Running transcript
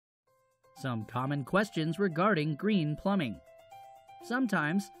Some common questions regarding green plumbing.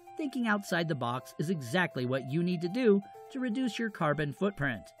 Sometimes, thinking outside the box is exactly what you need to do to reduce your carbon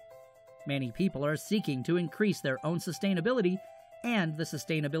footprint. Many people are seeking to increase their own sustainability and the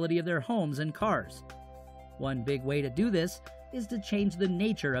sustainability of their homes and cars. One big way to do this is to change the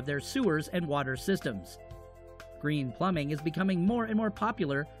nature of their sewers and water systems. Green plumbing is becoming more and more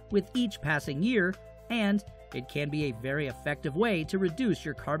popular with each passing year, and it can be a very effective way to reduce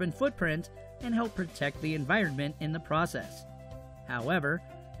your carbon footprint and help protect the environment in the process. However,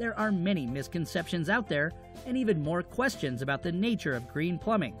 there are many misconceptions out there and even more questions about the nature of green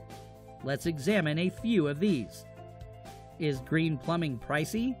plumbing. Let's examine a few of these. Is green plumbing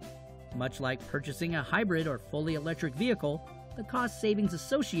pricey? Much like purchasing a hybrid or fully electric vehicle, the cost savings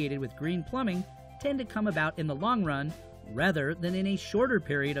associated with green plumbing tend to come about in the long run rather than in a shorter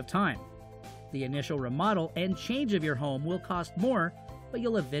period of time. The initial remodel and change of your home will cost more, but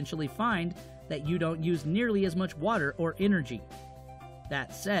you'll eventually find that you don't use nearly as much water or energy.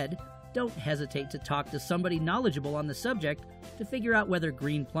 That said, don't hesitate to talk to somebody knowledgeable on the subject to figure out whether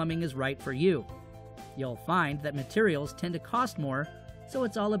green plumbing is right for you. You'll find that materials tend to cost more, so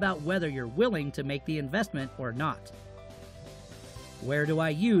it's all about whether you're willing to make the investment or not. Where do I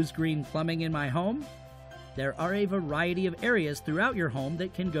use green plumbing in my home? There are a variety of areas throughout your home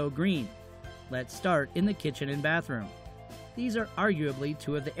that can go green. Let's start in the kitchen and bathroom. These are arguably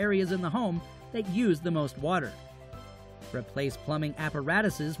two of the areas in the home that use the most water. Replace plumbing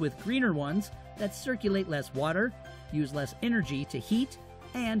apparatuses with greener ones that circulate less water, use less energy to heat,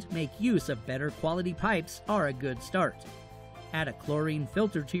 and make use of better quality pipes are a good start. Add a chlorine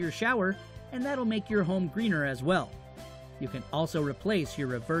filter to your shower, and that'll make your home greener as well. You can also replace your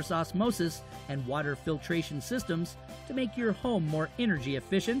reverse osmosis and water filtration systems to make your home more energy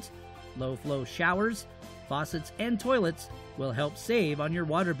efficient. Low-flow showers, faucets, and toilets will help save on your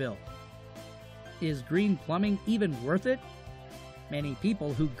water bill. Is green plumbing even worth it? Many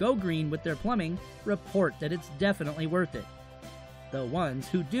people who go green with their plumbing report that it's definitely worth it. The ones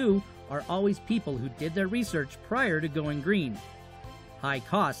who do are always people who did their research prior to going green. High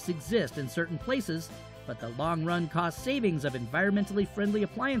costs exist in certain places, but the long-run cost savings of environmentally friendly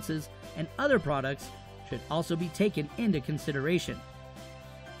appliances and other products should also be taken into consideration.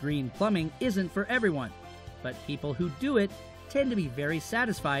 Green plumbing isn't for everyone, but people who do it tend to be very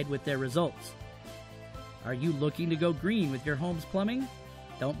satisfied with their results. Are you looking to go green with your home's plumbing?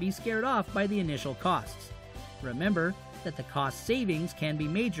 Don't be scared off by the initial costs. Remember that the cost savings can be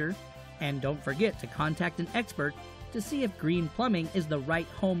major, and don't forget to contact an expert to see if green plumbing is the right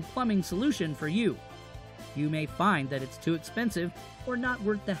home plumbing solution for you. You may find that it's too expensive or not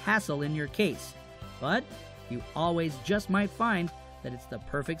worth the hassle in your case, but you always just might find that it's the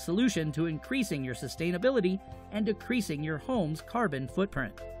perfect solution to increasing your sustainability and decreasing your home's carbon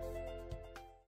footprint.